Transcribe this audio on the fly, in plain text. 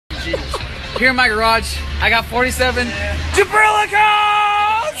Jesus. Here in my garage, I got 47 Jabril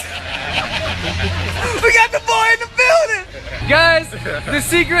accounts! We got the boy in the building! Guys, the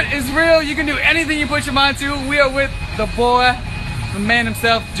secret is real. You can do anything you put your mind to. We are with the boy, the man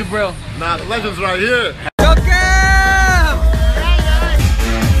himself, Jabril. Nah, the legend's right here.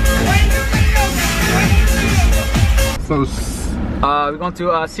 So, we're going to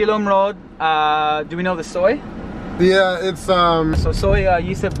Silom Road. Do we know the soy? yeah, it's So soy,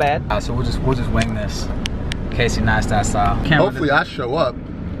 you said bad. So we'll just wing this, Casey Neistat style. hopefully I show up.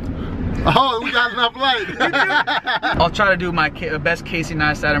 Oh, we got enough light. I'll try to do my best Casey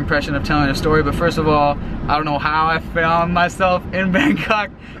Neistat impression of telling a story, but first of all, I don't know how I found myself in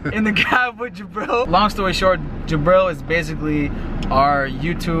Bangkok in the cab with Jabril. Long story short, Jabril is basically our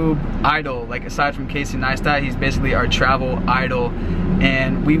YouTube idol. Like, aside from Casey Neistat, he's basically our travel idol.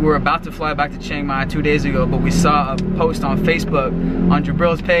 And we were about to fly back to Chiang Mai 2 days ago, but we saw a post on Facebook on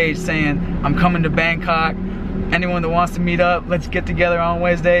Jabril's page saying, I'm coming to Bangkok. Anyone that wants to meet up, let's get together on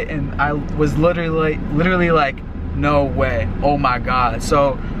Wednesday. And I was literally like, no way, oh my God.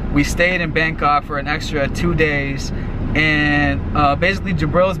 So we stayed in Bangkok for an extra 2 days, and basically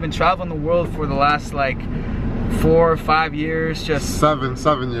Jabril has been traveling the world for the last like 4 or 5 years. Just 7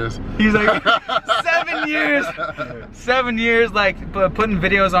 years. He's like 7 years, 7 years, like putting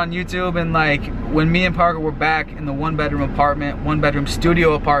videos on YouTube. And like when me and Parker were back in the 1-bedroom apartment, 1-bedroom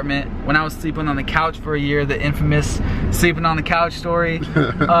studio apartment, when I was sleeping on the couch for a year, the infamous sleeping on the couch story,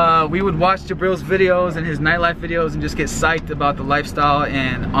 we would watch Jabril's videos and his nightlife videos and just get psyched about the lifestyle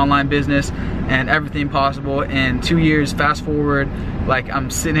and online business and everything possible. And 2 years fast forward, like I'm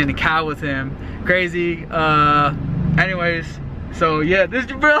sitting in the cab with him, crazy. Anyways, so yeah, this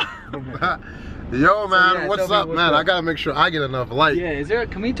is Jabril. Yo, man, yeah, what's up, man? up? I gotta make sure I get enough light. Yeah, is there?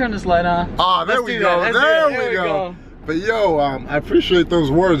 Can we turn this light on? Oh, there we go. There we go. But yo, I appreciate those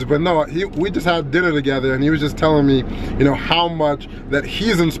words. But no, we just had dinner together, and he was just telling me, you know, how much that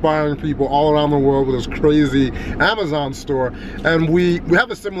he's inspiring people all around the world with his crazy Amazon store. And we have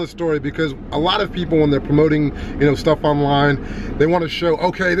a similar story, because a lot of people, when they're promoting, you know, stuff online, they want to show,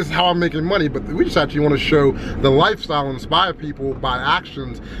 okay, this is how I'm making money. But we just actually want to show the lifestyle, inspire people by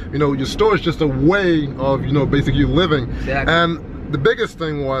actions. You know, your store is just a way of, you know, basically living. Exactly. And the biggest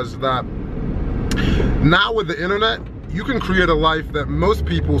thing was that now with the internet, you can create a life that most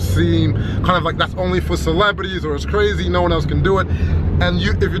people seem kind of like that's only for celebrities, or it's crazy, no one else can do it. And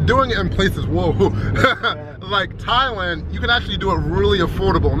if you're doing it in places, whoa, like Thailand, you can actually do it really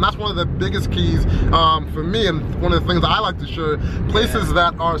affordable. And that's one of the biggest keys for me, and one of the things I like to show, places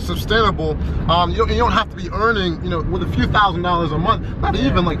that are sustainable. You don't have to be earning, you know, with a few $1,000s a month, not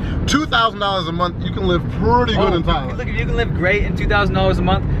even like $2,000 a month, you can live pretty good in Thailand. Look, if you can live great in $2,000 a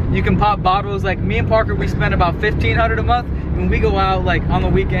month, you can pop bottles. Like me and Parker, we spend about $1,500 a month when we go out, like on the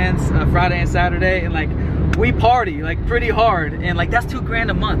weekends, Friday and Saturday, and like we party like pretty hard, and like that's $2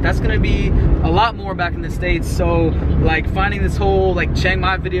 grand a month. That's gonna be a lot more back in the States. So like finding this whole like Chiang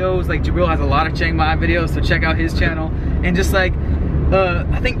Mai videos, like Jabril has a lot of Chiang Mai videos, so check out his channel. And just like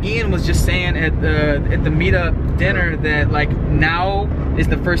I think Ian was just saying at the meetup dinner that like now is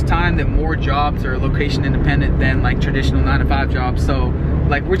the first time that more jobs are location independent than like traditional 9-to-5 jobs. So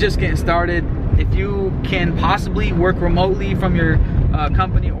like we're just getting started. If you can possibly work remotely from your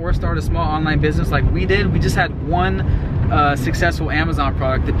company or start a small online business like we did, we just had one successful Amazon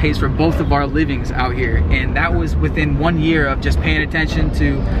product that pays for both of our livings out here, and that was within 1 year of just paying attention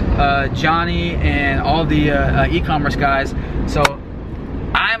to Johnny and all the e-commerce guys. So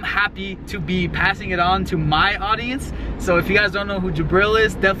I'm happy to be passing it on to my audience. So if you guys don't know who Jabril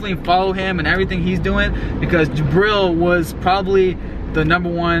is, definitely follow him and everything he's doing, because Jabril was probably the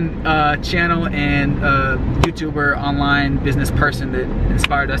 #1 channel and YouTuber, online business person that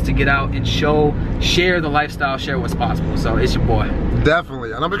inspired us to get out and share the lifestyle, share what's possible. So it's your boy.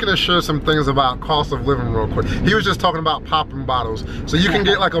 Definitely. And I'm just gonna share some things about cost of living real quick. He was just talking about popping bottles. So you can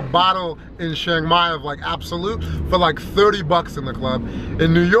get like a bottle in Chiang Mai of like Absolute for like 30 bucks in the club.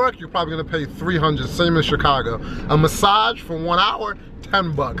 In New York, you're probably gonna pay 300, same as Chicago. A massage for 1 hour,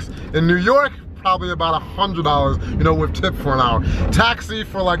 10 bucks. In New York, probably about $100, you know, with tip for an hour. Taxi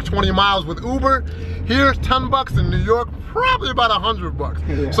for like 20 miles with Uber, here's 10 bucks. In New York, probably about 100 bucks.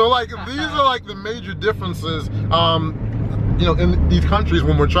 Yeah. So like, these are like the major differences, you know, in these countries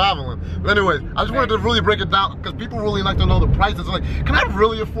when we're traveling. But anyways, I just wanted to really break it down, because people really like to know the prices. Like, can I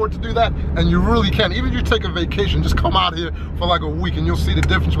really afford to do that? And you really can. Even if you take a vacation, just come out here for like a week and you'll see the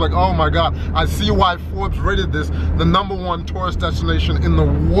difference. You're like, oh my God, I see why Forbes rated this the #1 tourist destination in the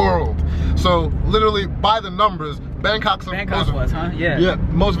world. So literally, by the numbers, Bangkok was, huh? Yeah. Yeah,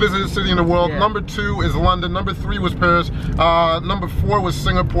 most visited city in the world. Yeah. Number 2 is London. Number 3 was Paris. Number 4 was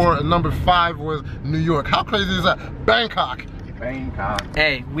Singapore, and number 5 was New York. How crazy is that? Bangkok. Bangkok.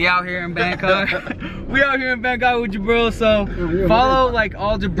 Hey, we out here in Bangkok. We out here in Bangkok with Jabril, so follow like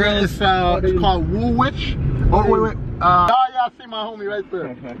all Jabril's. It's called Woolwich. Oh, wait. Yeah, I see my homie right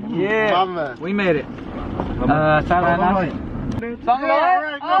there. Yeah, My man. we made it.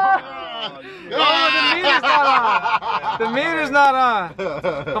 The meter's not on.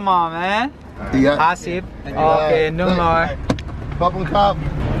 Come on, man. Asif. Okay, Numar. Pop and cop.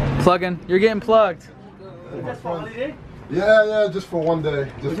 Plugging. You're getting plugged. Yeah, just for one day.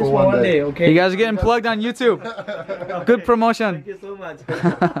 Just for one day. Okay. You guys are getting plugged on YouTube. Good promotion. Thank you so much.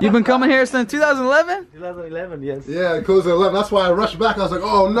 You've been coming here since 2011? 2011, yes. Yeah, it closed at 11. That's why I rushed back. I was like,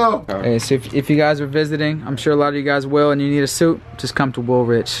 oh no. Hey, so if you guys are visiting, I'm sure a lot of you guys will, and you need a suit, just come to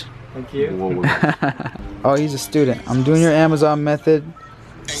Woolrich. Thank you. Oh, he's a student. I'm doing your Amazon method.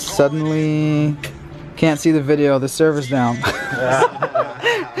 Suddenly, can't see the video. The server's down.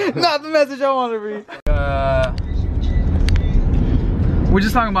 Not the message I want to read. We're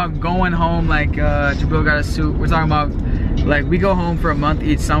just talking about going home, like Jabril got a suit. We're talking about like we go home for a month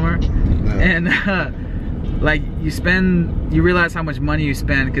each summer, and like you realize how much money you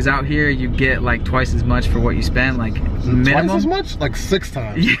spend, because out here you get like twice as much for what you spend, like minimum. Twice as much? Like 6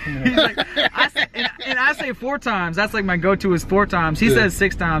 times. Like, I say 4 times. That's like my go-to is 4 times. He says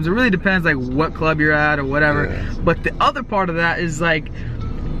 6 times. It really depends like what club you're at or whatever. Yeah. But the other part of that is like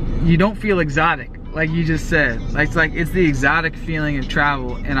you don't feel exotic. Like you just said, it's the exotic feeling of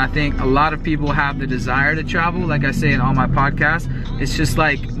travel, and I think a lot of people have the desire to travel. Like I say in all my podcasts, it's just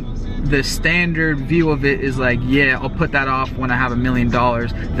like the standard view of it is like, yeah, I'll put that off when I have $1 million,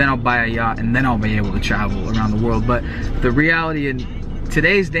 then I'll buy a yacht, and then I'll be able to travel around the world. But the reality in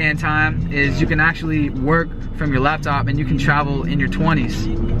today's day and time is you can actually work from your laptop and you can travel in your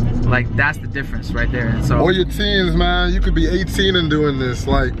 20s. Like that's the difference right there. And so, or your teens, man. You could be 18 and doing this.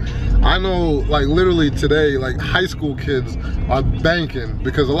 Like, I know, like literally today, like high school kids are banking,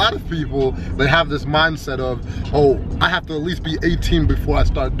 because a lot of people, they have this mindset of, oh, I have to at least be 18 before I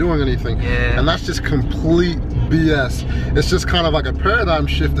start doing anything. Yeah. And that's just complete BS. It's just kind of like a paradigm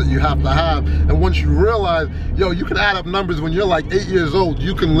shift that you have to have. And once you realize, yo, you can add up numbers when you're like 8 years old,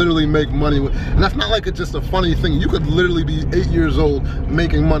 you can literally make money with, and that's not like it's just a funny thing. You could literally be 8 years old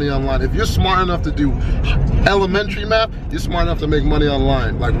making money online. If you're smart enough to do elementary math, you're smart enough to make money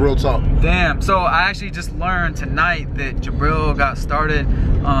online, like real talk. Damn, so I actually just learned tonight that Jabril got started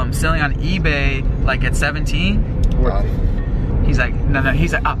selling on eBay like at 17. He's like, no,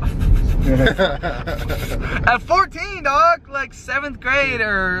 he's like, at 14, dog, like 7th grade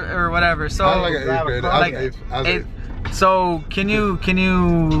or whatever. So I was like 8th grade. So can you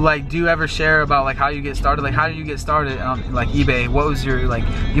like, do you ever share about like how you get started? Like how did you get started on like eBay? What was your, like,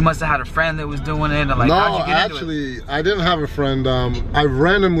 you must have had a friend that was doing it, and like, no, how'd you get into it? I didn't have a friend. I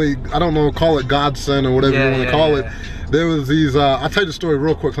randomly, I don't know, call it godsend or whatever you want to call it. There was these, I'll tell you the story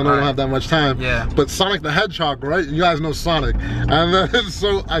real quick, so I know I don't have that much time. Yeah. But Sonic the Hedgehog, right? You guys know Sonic. And then,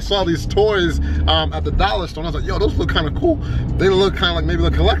 so I saw these toys at the dollar store, and I was like, yo, those look kind of cool. They look kind of like maybe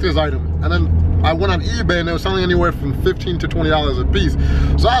a collector's item. And then I went on eBay and they were selling anywhere from $15 to $20 a piece.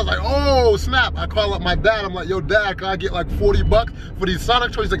 So I was like, oh snap. I call up my dad. I'm like, yo dad, can I get like 40 bucks for these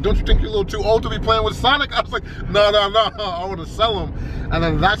Sonic toys? He's like, don't you think you're a little too old to be playing with Sonic? I was like, no, I want to sell them. And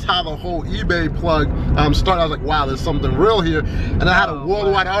then that's how the whole eBay plug started. I was like, wow, there's something real here. And I had a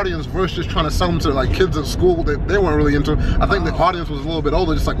worldwide audience versus just trying to sell them to like kids at school that they weren't really into. I think the audience was a little bit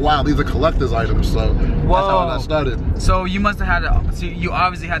older, just like, wow, these are collector's items. So that's how that started. So you must have had, so you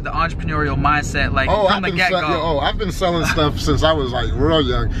obviously had the entrepreneurial mindset, like from the get-go. I've been selling stuff since I was like real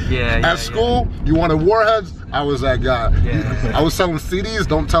young. At school, you wanted Warheads, I was that guy. I was selling CDs,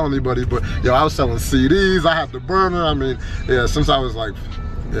 don't tell anybody, but yo, I was selling CDs, I had the burner, I mean, yeah, since I was like,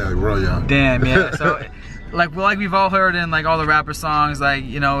 real young. Damn, yeah, so like we've all heard in like all the rapper songs, like,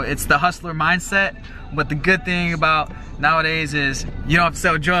 you know, it's the hustler mindset, but the good thing about nowadays is you don't have to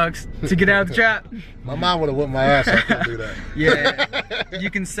sell drugs to get out of the trap. My mom would have whipped my ass, I couldn't do that. Yeah, you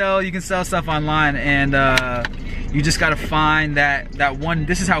can sell stuff online, and you just gotta find that one.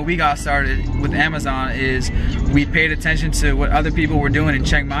 This is how we got started with Amazon, is we paid attention to what other people were doing in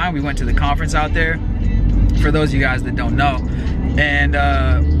Chiang Mai. We went to the conference out there, for those of you guys that don't know,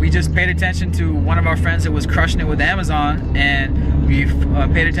 and we just paid attention to one of our friends that was crushing it with Amazon, and we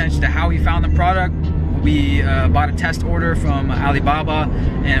paid attention to how he found the product. We bought a test order from Alibaba,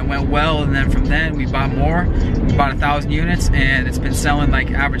 and it went well, and then from then we bought more. We bought 1,000 units, and it's been selling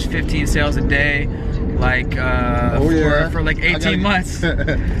like average 15 sales a day. like for like 18 months.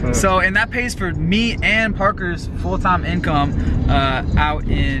 So, and that pays for me and Parker's full-time income out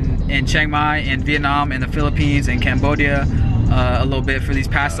in Chiang Mai and Vietnam and the Philippines and Cambodia a little bit for these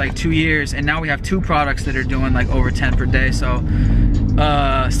past like 2 years. And now we have 2 products that are doing like over 10 per day. So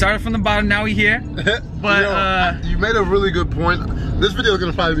started from the bottom, now we here. But you made a really good point. This video is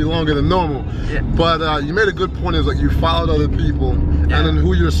gonna probably be longer than normal, yeah. But you made a good point. Is like you followed other people, yeah. And then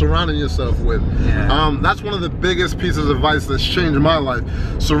who you're surrounding yourself with. Yeah. That's one of the biggest pieces of advice that's changed my life.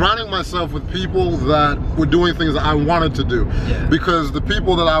 Surrounding myself with people that were doing things that I wanted to do. Yeah. Because the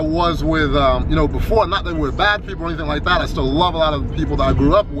people that I was with, you know, before, not that they were bad people or anything like that. I still love a lot of the people that I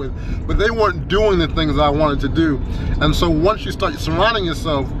grew up with, but they weren't doing the things that I wanted to do. And so once you start surrounding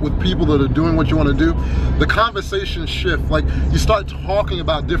yourself with people that are doing what you want to do, the conversations shift. Like you start talking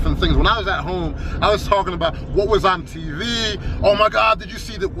about different things. When I was at home, I was talking about what was on TV. Oh my God, did you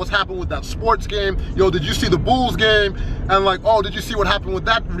see what's happened with that sports game? Yo, did you see the Bulls game? And like, oh, did you see what happened with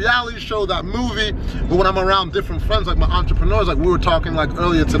that reality show, that movie? But when I'm around different friends, like my entrepreneurs, like we were talking like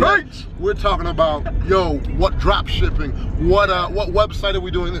earlier tonight, we're talking about, yo, what drop shipping, what website are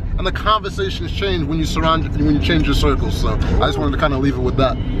we doing? And the conversations change when you change your circles. So I just wanted to kind of leave it with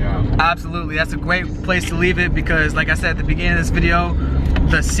that. Yeah. Absolutely, that's a great place to leave it, because like I said at the beginning of this video,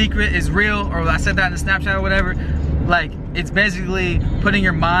 the secret is real, or I said that in the Snapchat or whatever. Like, it's basically putting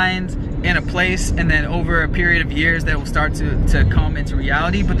your mind in a place, and then over a period of years that will start to come into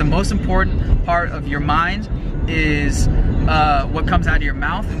reality. But the most important part of your mind is what comes out of your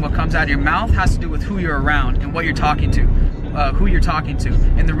mouth, and what comes out of your mouth has to do with who you're around and what you're talking to, who you're talking to.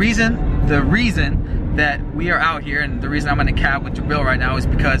 And the reason that we are out here, and the reason I'm in a cab with Jabril right now, is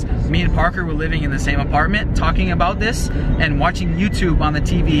because me and Parker were living in the same apartment talking about this and watching YouTube on the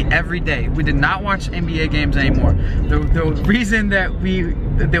TV every day. We did not watch NBA games anymore. The reason that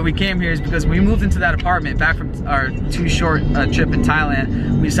we came here is because we moved into that apartment back from our 2 short trip in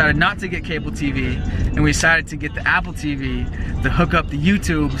Thailand. We decided not to get cable TV, and we decided to get the Apple TV, to hook up the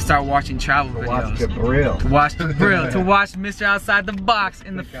YouTube, start watching travel videos. Watch Jabril. To watch Jabril, to watch Mr. Outside the Box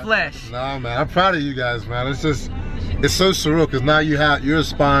in the flesh. Nah, man, I'm proud of you guys, man. It's so surreal, because now you're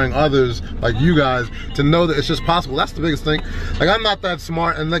inspiring others like you guys to know that it's just possible. That's the biggest thing. Like, I'm not that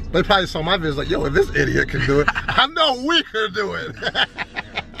smart, and like they probably saw my videos like, yo, if this idiot can do it, I know we can do it.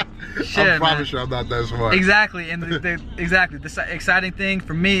 Shit, I promise you I'm not that smart. Exactly, and the exciting thing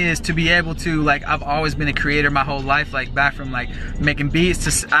for me is to be able to, like, I've always been a creator my whole life, like back from like making beats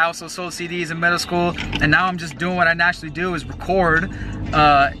to, I also sold CDs in middle school, and now I'm just doing what I naturally do, is record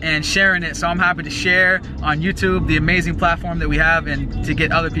and sharing it. So I'm happy to share on YouTube, the amazing platform that we have, and to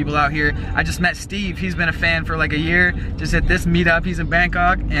get other people out here. I just met Steve, he's been a fan for like a year, just at this meetup. He's in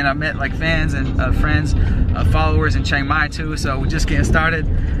Bangkok, and I met like fans and friends, followers in Chiang Mai too. So we're just getting started,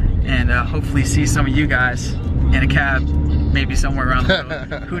 and hopefully see some of you guys in a cab, maybe somewhere around the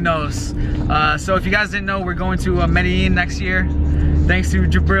world. Who knows? So if you guys didn't know, we're going to Medellin next year, thanks to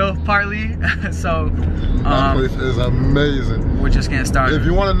Jabril partly. So that place is amazing. We're just getting started. If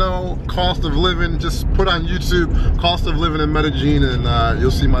you want to know cost of living, just put on YouTube cost of living in Medellin, and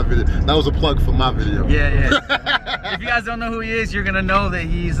you'll see my video. That was a plug for my video. Yeah. If you guys don't know who he is, you're gonna know that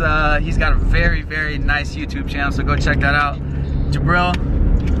he's got a very, very nice YouTube channel, so go check that out. Jabril,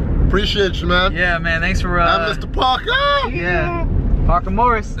 appreciate you, man. Yeah, man, thanks for I'm Mr. Parker. Yeah, Parker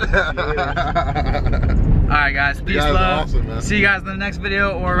Morris. Alright guys, peace, love. Awesome, man. See you guys in the next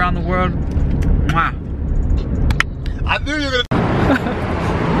video or around the world. Mwah. I knew you were gonna.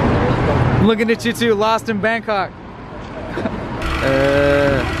 Looking at you two, lost in Bangkok.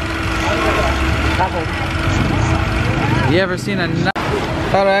 You ever seen a nut?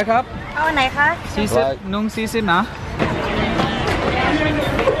 เท่าไหร่ครับ เอาไหนคะ 40นุ่ง40นะ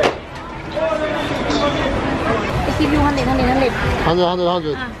I give you 100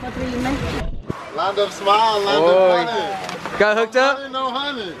 100. อ่ะพอทรีไหม Land of smile, land of money. Got hooked up? No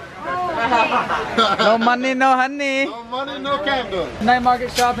honey. No money, no honey. No money, no candle. Night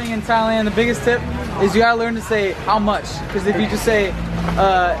market shopping in Thailand, the biggest tip is you gotta learn to say how much. Because if you just say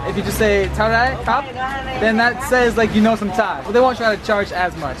Thai Kap, then that says like you know some Thai. But they won't try to charge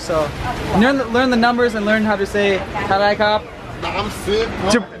as much. So learn the numbers and learn how to say Thai Kap. I'm sick.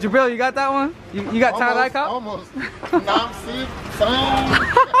 Jabril, you got that one? You got Thai Kap? Almost. I'm sick. Song.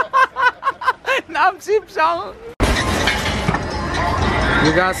 Nam Sip Song.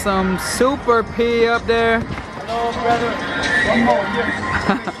 We got some Super P up there. Hello, brother. One more here.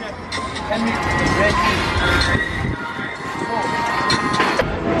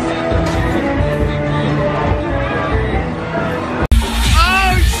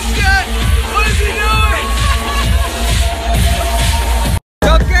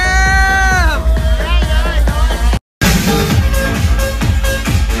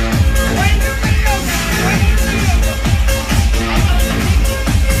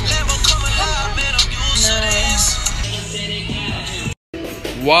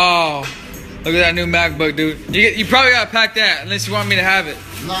 wow. Look at that new MacBook, dude. You probably gotta pack that unless you want me to have it.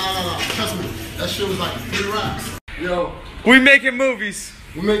 Nah. Trust me. That shit was like 3 racks. Yo. We making movies.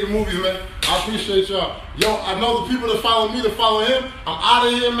 We making movies, man. I appreciate y'all. Yo, I know the people that follow me to follow him. I'm out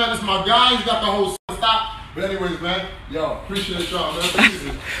of here, man. It's my guy. He's got the whole stop. But anyways, man. Yo, appreciate y'all, man.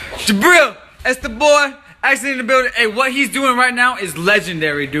 Jabril, that's the boy. Actually in the building. Hey, what he's doing right now is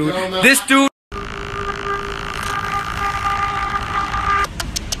legendary, dude. Yo, man, This dude